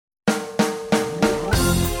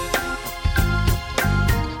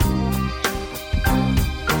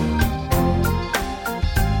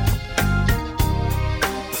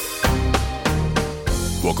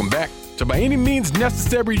any means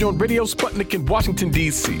necessary on Radio Sputnik in Washington,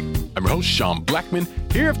 D.C. I'm your host, Sean Blackman,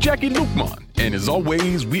 here with Jacquie Lukman. And as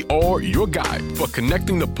always, we are your guide for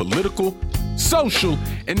connecting the political, social,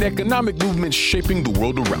 and economic movements shaping the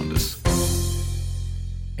world around us.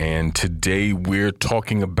 And today we're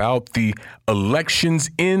talking about the elections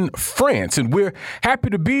in France. And we're happy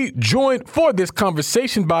to be joined for this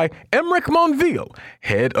conversation by Aymeric Monville,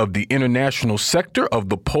 head of the international sector of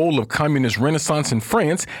the Pole of Communist Renaissance in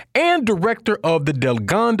France and director of the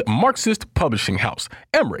Delgaand Marxist Publishing House.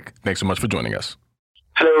 Aymeric, thanks so much for joining us.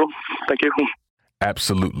 Hello. Thank you.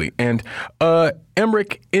 Absolutely. And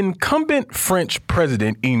Aymeric, incumbent French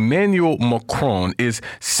President Emmanuel Macron is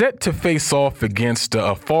set to face off against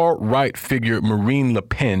a far-right figure, Marine Le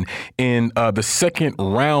Pen, in the second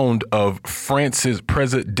round of France's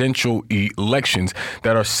presidential elections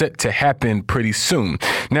that are set to happen pretty soon.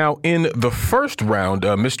 Now, in the first round,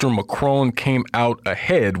 Mr. Macron came out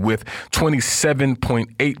ahead with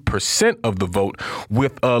 27.8% of the vote,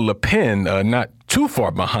 with Le Pen not too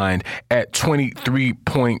far behind at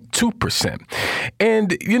 23.2%. And,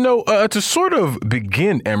 to sort of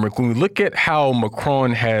begin, Aymeric, when we look at how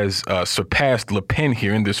Macron has surpassed Le Pen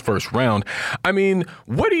here in this first round, I mean,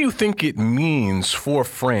 what do you think it means for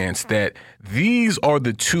France that these are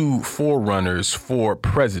the two forerunners for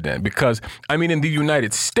president? Because, I mean, in the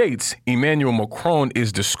United States, Emmanuel Macron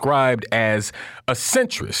is described as a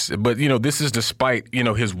centrist. But, this is despite,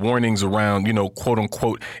 his warnings around, quote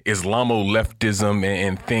unquote, Islamo-leftism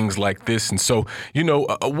and things like this. And so,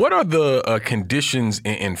 what are the conditions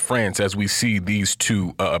in France as we see these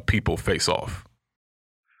two people face off?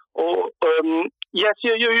 Yes,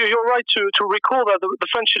 you're right to recall that the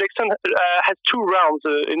French election has two rounds.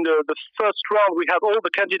 In the first round, we have all the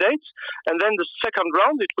candidates, and then the second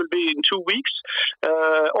round, it will be in 2 weeks.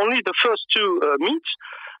 Only the first two meet.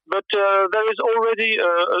 But there is already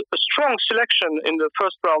a strong selection in the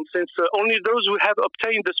first round, since only those who have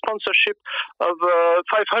obtained the sponsorship of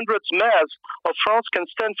 500 mayors of France can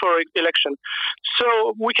stand for election.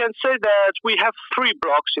 So we can say that we have three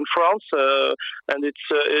blocks in France, and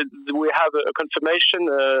we have a confirmation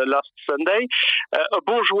last Sunday, a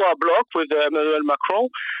bourgeois bloc with Emmanuel Macron,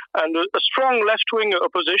 and a strong left-wing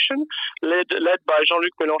opposition led by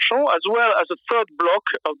Jean-Luc Mélenchon, as well as a third bloc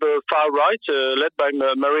of the far right led by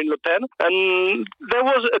Marine Le Pen. And there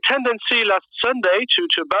was a tendency last Sunday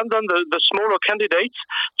to abandon the smaller candidates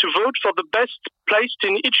to vote for the best placed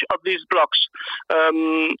in each of these blocks.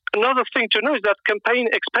 Another thing to know is that campaign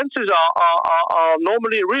expenses are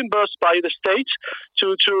normally reimbursed by the state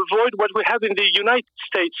to avoid what we have in the United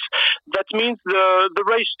States. That means the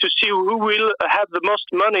race to see who will have the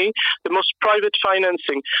most money, the most private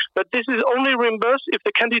financing. But this is only reimbursed if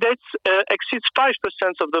the candidates exceeds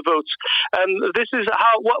 5% of the votes. And this is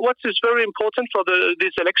what is very important for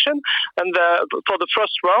this election and for the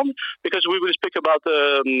first round, because we will speak about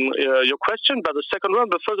your question about the second round.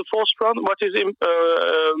 But for the fourth round, what is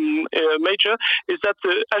major is that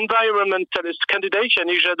the environmentalist candidate,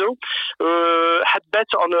 Yannick Jadot, had bet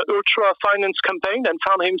on an ultra-finance campaign and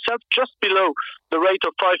found himself just below the rate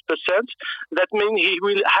of 5%. That means he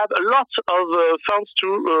will have a lot of funds to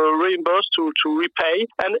reimburse, to repay.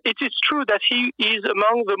 And it is true that he is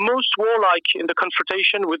among the most warlike in the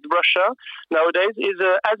confrontation with Russia nowadays, is,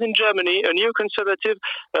 as in Germany, a neoconservative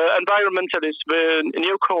environmentalist,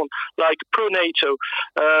 neocon, like pro-NATO.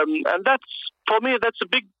 And for me, that's a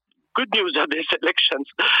big good news of these elections.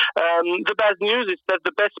 The bad news is that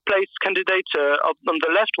the best placed candidate on the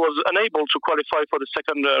left was unable to qualify for the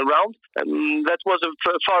second round. And that was a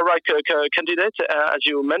far-right candidate, as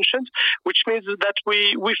you mentioned, which means that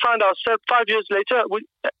we find ourselves 5 years later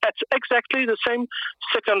at exactly the same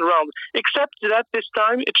second round, except that this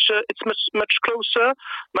time it's much closer.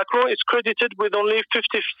 Macron is credited with only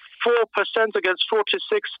 54% against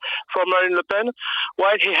 46% for Marine Le Pen,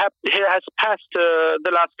 while he has passed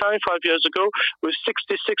the last time, 5 years ago, with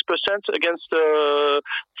 66% against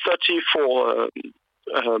 34%.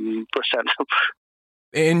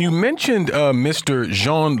 And you mentioned Mr.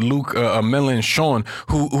 Jean-Luc Mélenchon,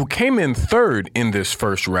 who came in third in this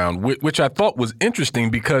first round, which I thought was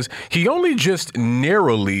interesting because he only just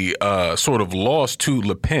narrowly sort of lost to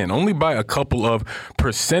Le Pen, only by a couple of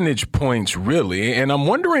percentage points, really. And I'm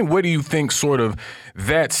wondering, what do you think sort of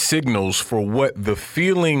that signals for what the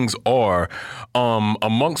feelings are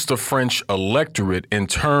amongst the French electorate in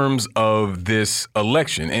terms of this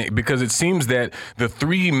election? Because it seems that the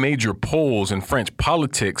three major polls in French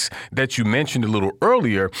politics that you mentioned a little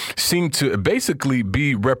earlier seem to basically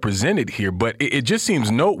be represented here. But it just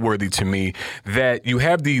seems noteworthy to me that you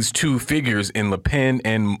have these two figures in Le Pen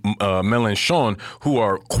and Mélenchon who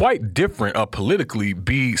are quite different politically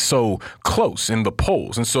be so close in the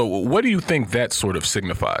polls. And so what do you think that sort of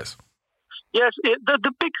signifies? Yes,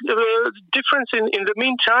 the big difference in the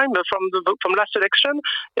meantime from last election,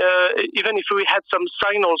 even if we had some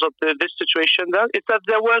signals of this situation, is that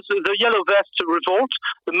there was the Yellow Vest revolt,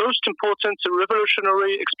 the most important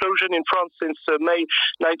revolutionary explosion in France since May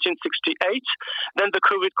 1968. Then the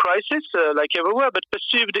COVID crisis, like everywhere, but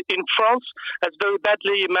perceived in France as very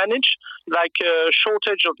badly managed, like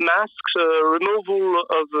shortage of masks, removal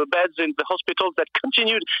of beds in the hospitals that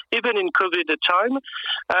continued even in COVID time.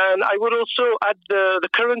 And I would also add the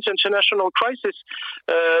current international crisis,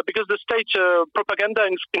 because the state propaganda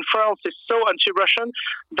in France is so anti-Russian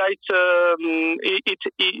that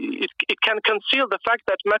it can conceal the fact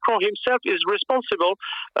that Macron himself is responsible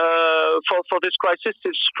for this crisis.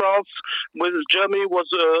 Since France with Germany was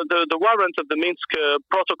the warrant of the Minsk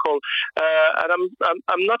protocol, and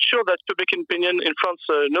I'm not sure that public opinion in France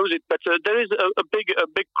knows it, but there is a big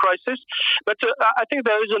crisis. But I think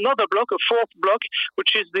there is another block, a fourth block,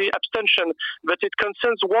 which is the abstention. But it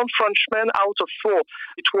concerns one Frenchman out of four.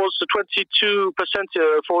 It was 22%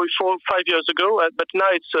 5 years ago, but now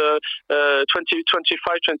it's 25,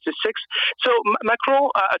 26. So Macron,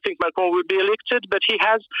 I think Macron will be elected, but he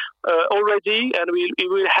has already, and he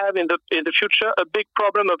will have in the future, a big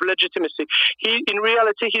problem of legitimacy. In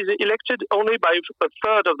reality, he's elected only by a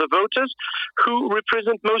third of the voters, who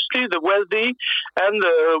represent mostly the wealthy and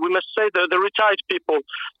we must say the retired people.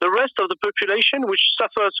 The rest of the population, which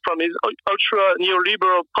suffers from his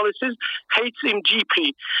ultra-neoliberal policies, hates him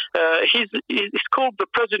deeply. He's called the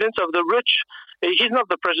president of the rich. He's not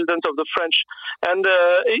the president of the French. And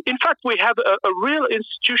in fact, we have a real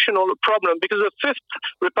institutional problem, because the Fifth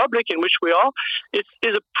Republic in which we are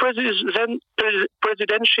is a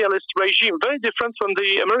presidentialist regime, very different from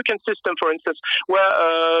the American system, for instance,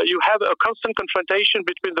 where you have a constant confrontation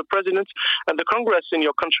between the president and the Congress in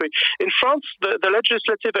your country. In France, the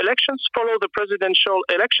legislative elections follow the presidential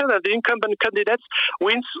election, and the incumbent candidates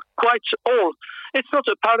wins quite all. It's not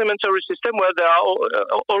a parliamentary system where there are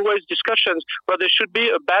always discussions, where there should be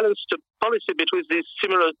a balanced policy between these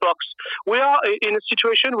similar blocs. We are in a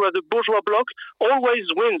situation where the bourgeois bloc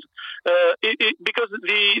always wins, because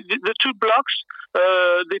the two blocs,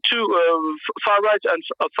 the two far right and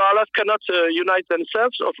far left, cannot unite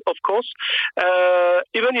themselves, of course,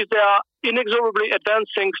 even if they are inexorably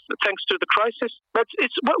advancing thanks to the crisis. But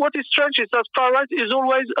what is strange is that far right is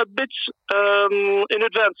always a bit in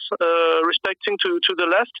advance, respecting to the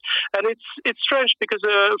left, and it's strange because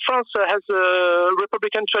France has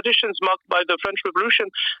republican traditions marked by the French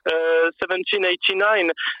Revolution,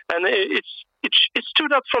 1789, and it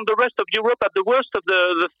stood up from the rest of Europe at the worst of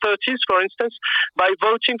the 30s, for instance, by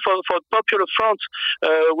voting for Popular Front,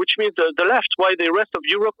 which means the left, while the rest of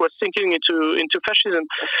Europe was sinking into fascism.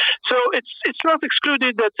 So it's not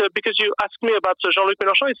excluded that, because you asked me about Jean-Luc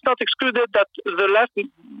Mélenchon, it's not excluded that the left,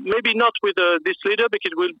 maybe not with this leader,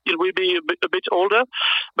 because it will be a bit older,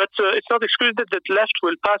 but it's not excluded that left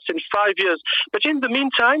will pass in 5 years. But in the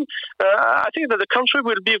meantime, I think that the country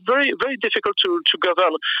will be very, very difficult to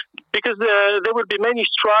govern, because there will be many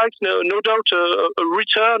strikes, no doubt a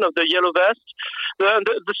return of the Yellow Vest.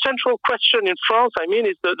 The central question in France,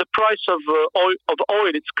 is the price of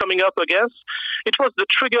oil. It's coming up against. It was the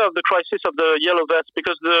trigger of the crisis of the Yellow Vest,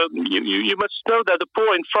 because you must know that the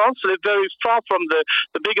poor in France live very far from the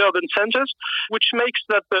big urban centers, which makes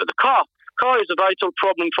that the car is a vital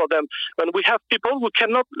problem for them. And we have people who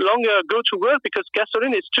cannot longer go to work because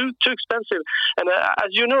gasoline is too expensive. And as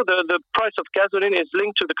you know, the price of gasoline is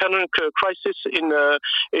linked to the current crisis in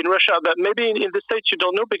Russia. But maybe in the States you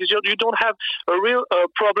don't know, because you don't have a real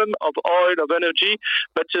problem of oil, of energy.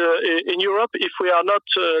 But in Europe, if we are not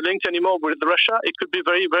linked anymore with Russia, it could be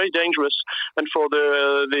very, very dangerous, and for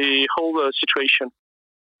the whole situation.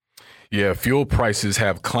 Yeah, fuel prices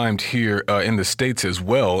have climbed here in the States as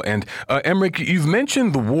well. And Aymeric, you've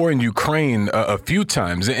mentioned the war in Ukraine a few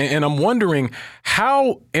times, and I'm wondering,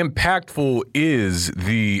 how impactful is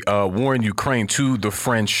the war in Ukraine to the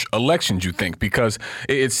French elections, you think? Because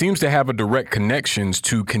it seems to have a direct connections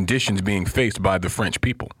to conditions being faced by the French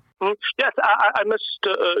people. Yes, I must.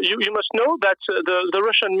 You must know that the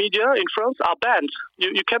Russian media in France are banned.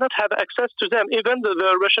 You cannot have access to them, even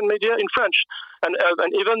the Russian media in French, and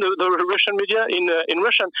even the Russian media in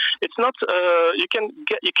Russian. It's not. You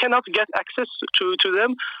cannot get access to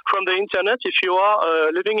them from the internet if you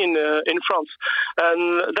are living in France,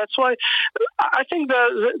 and that's why I think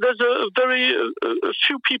there's a very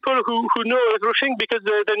few people who know everything because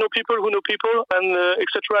they know people who know people, and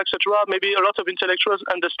etc. Maybe a lot of intellectuals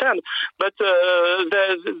understand, but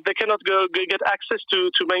they cannot get access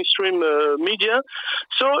to mainstream media.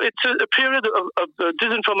 So it's a period of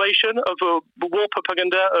disinformation, of war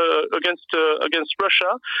propaganda against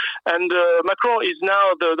Russia, and Macron is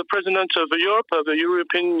now the president of Europe, of the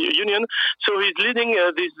European Union. So he's leading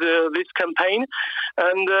this campaign,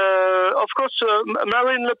 and of course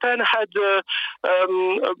Marine Le Pen had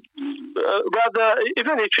rather,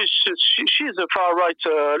 even if she's a far right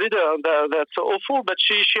leader, that's awful, but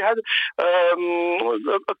she had a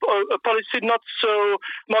policy not so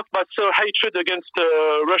marked by so hatred against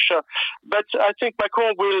Russia. But I think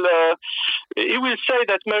Macron will say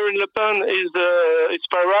that Marine Le Pen is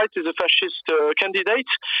far right, is a fascist candidate,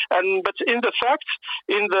 but in the fact,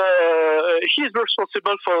 he's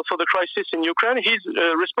responsible for the crisis in Ukraine. He's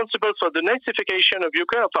responsible for the nazification of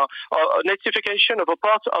Ukraine, or nazification of a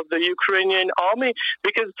part of the Ukrainian army,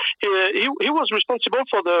 because he was responsible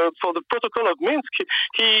for the protocol of Minsk.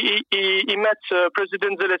 He met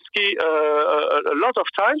President Zelensky a lot of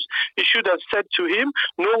times. He should have said to him,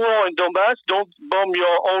 "No war in Donbass. Don't bomb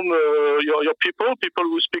your own your people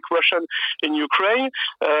who speak Russian in Ukraine."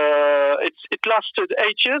 It lasted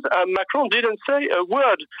 8 years, and Macron didn't say a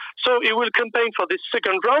word. So he will campaign for this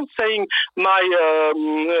second round, saying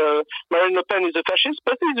Marine Le Pen is a fascist,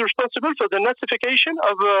 but he's responsible for the Nazification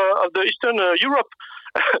of the Eastern Europe.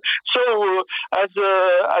 So, as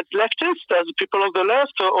leftists, as people of the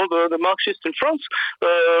left, or the Marxists in France,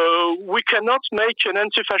 we cannot make an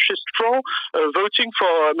anti-fascist front voting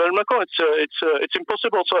for Emmanuel Macron. It's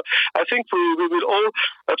impossible. So, I think we will all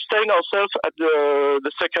abstain ourselves at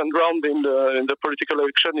the second round in the political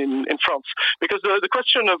election in France, because the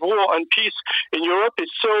question of war and peace in Europe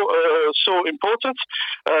is so important,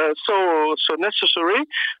 so necessary,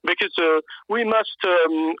 because we must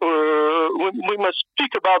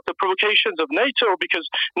speak about the provocations of NATO, because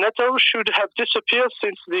NATO should have disappeared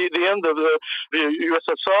since the end of the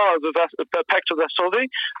USSR, the Pact of Varsovie,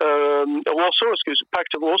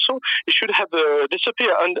 Pact of Warsaw. It should have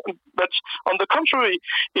disappeared, but on the contrary,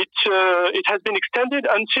 it has been extended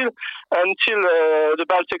until the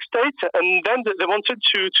Baltic states, and then they wanted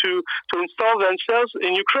to install themselves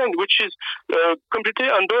in Ukraine, which is completely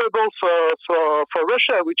unbearable for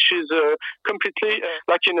Russia, which is completely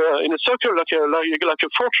like in a circle, like a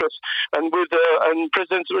fortress, and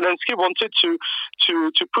President Zelensky wanted to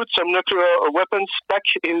put some nuclear weapons back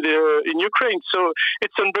in Ukraine. So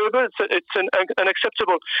it's unbearable. It's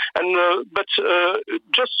unacceptable. And but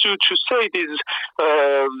just to say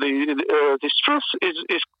this truth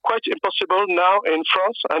is quite impossible now in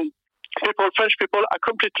France, and French people are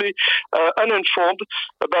completely uninformed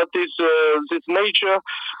about this major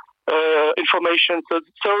information.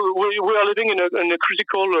 So we are living in a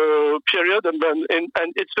critical period, and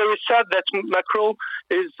it's very sad that Macron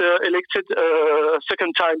is elected a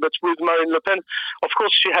second time. But with Marine Le Pen, of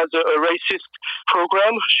course, she has a racist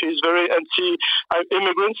program. She's very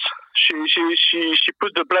anti-immigrants. She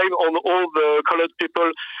put the blame on all the colored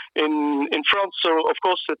people in France. So of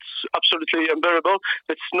course, it's absolutely unbearable.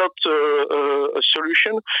 It's not a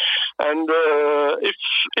solution. And if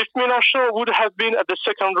Mélenchon would have been at the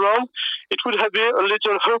second round, it would have been a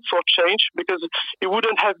little hope for change, because he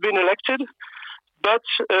wouldn't have been elected, but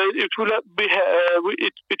it would have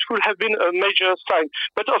been a major sign.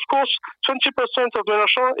 But of course, 20% of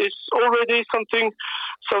Mélenchon is already something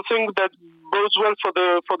that bodes well for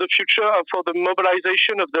the future and for the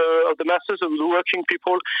mobilization of the masses of the working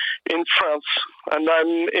people in France. And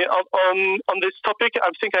I'm on this topic.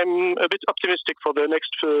 I think I'm a bit optimistic for the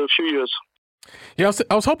next few years. Yeah,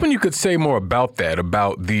 I was hoping you could say more about that,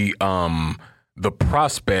 about the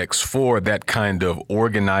prospects for that kind of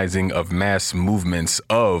organizing of mass movements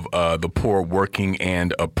of the poor, working,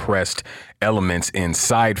 and oppressed elements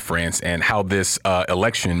inside France, and how this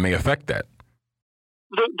election may affect that.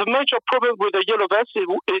 The major problem with the Yellow Vests,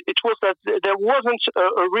 it was that there wasn't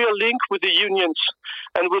a real link with the unions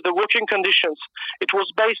and with the working conditions. It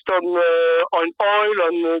was based on oil,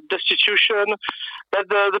 on destitution. But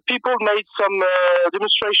the people made some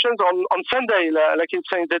demonstrations on Sunday, like in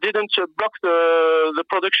saying they didn't block the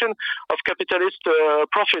production of capitalist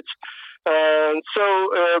profits. So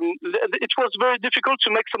it was very difficult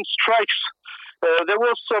to make some strikes There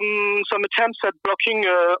was some attempts at blocking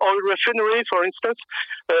oil refinery, for instance,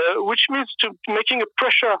 which means to making a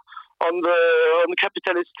pressure on the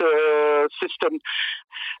capitalist system.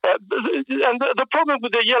 And the problem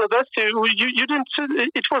with the Yellow Vest, you didn't.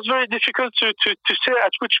 It was very difficult to say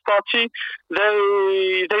at which party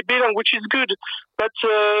they belong, which is good. But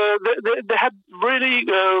they had really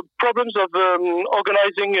problems of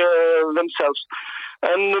organizing themselves.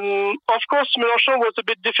 And of course, Mélenchon was a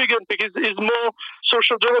bit difficult because he's more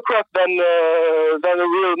social democrat than a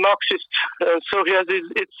real Marxist. So he has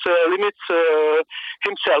its limits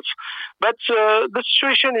himself. But the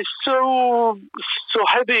situation is so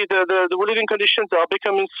heavy. The living conditions are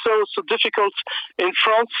becoming so difficult in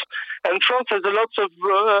France, and France has a lot of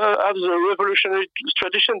has a revolutionary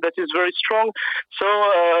tradition that is very strong. So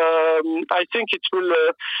I think it will.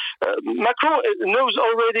 Macron knows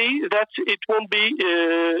already that it won't be.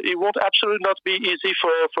 It won't absolutely not be easy for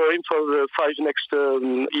him for the 5 next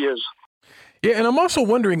years. Yeah, and I'm also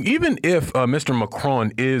wondering, even if Mr.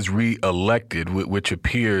 Macron is re-elected, which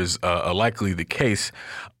appears likely the case,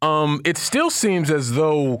 it still seems as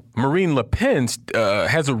though Marine Le Pen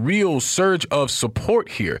has a real surge of support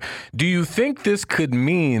here. Do you think this could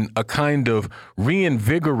mean a kind of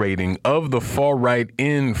reinvigorating of the far right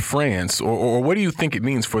in France, or what do you think it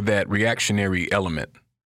means for that reactionary element?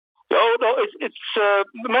 No, it's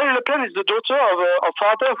Marine Le Pen is the daughter of a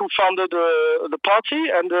father who founded the party,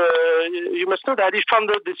 and you must know that he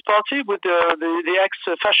founded this party with the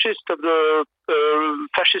ex-fascist of the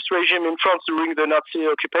fascist regime in France during the Nazi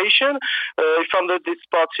occupation. He founded this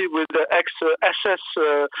party with the ex-SS,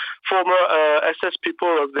 former SS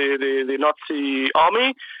people of the Nazi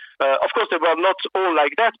army. Of course, they were not all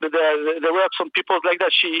like that, but there were some people like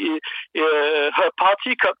that. Her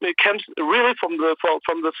party comes really from the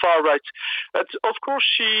far right. But of course,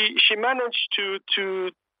 she managed to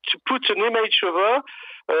put an image of her.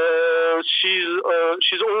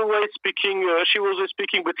 She's always speaking. She was always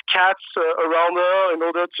speaking with cats around her in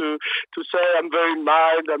order to say I'm very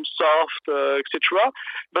mild, I'm soft, etc.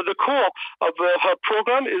 But the core of her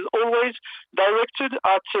program is always directed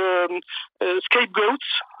at scapegoats,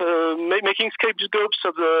 making scapegoats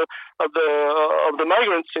of the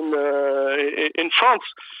migrants in France.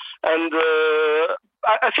 And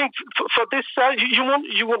I think for this side,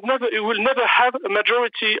 you will never have a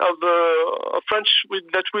majority of French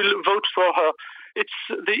that will vote for her. It's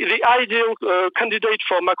the ideal candidate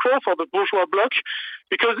for Macron, for the bourgeois bloc,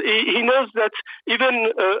 because he knows that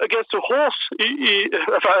even against a horse,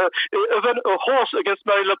 even a horse against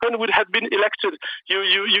Marine Le Pen would have been elected.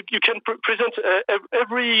 You can present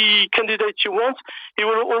every candidate you want, he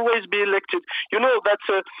will always be elected. You know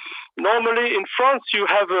that normally in France you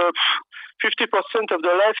have 50% of the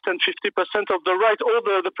left and 50% of the right. All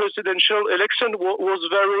the presidential election was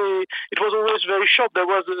always very short. There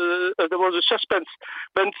was a suspense.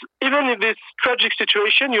 But even in this tragic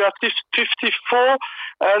situation, you have 54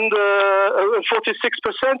 and 46%.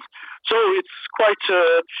 So it's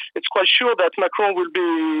quite sure that Macron will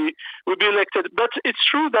be elected. But it's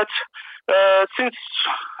true that since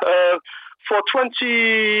for 20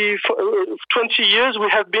 years we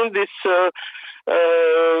have been this.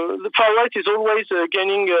 The far right is always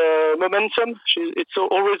gaining momentum. It's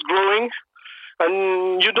always growing,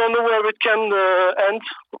 and you don't know where it can end.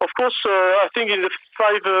 Of course, I think in the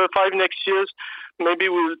five next years, maybe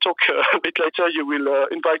we'll talk a bit later. You will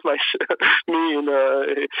invite me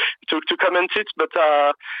to comment it. But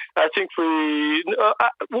I think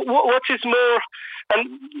what is more. And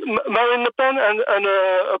Marine Le Pen and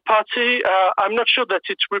a party, I'm not sure that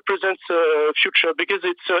it represents a future, because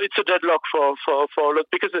it's a deadlock for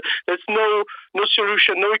because there's no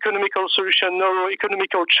solution, no economical solution, no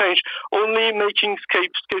economical change, only making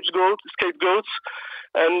scapegoats.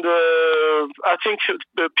 And I think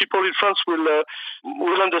the people in France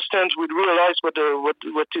will understand, will realize what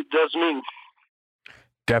it does mean.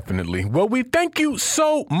 Definitely. Well, we thank you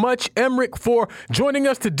so much, Aymeric, for joining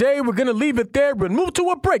us today. We're going to leave it there, but move to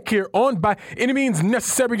a break here on By Any Means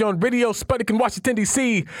Necessary on Radio Sputnik in Washington,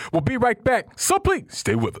 D.C. We'll be right back, so please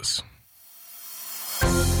stay with us.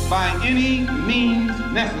 By any means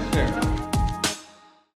necessary.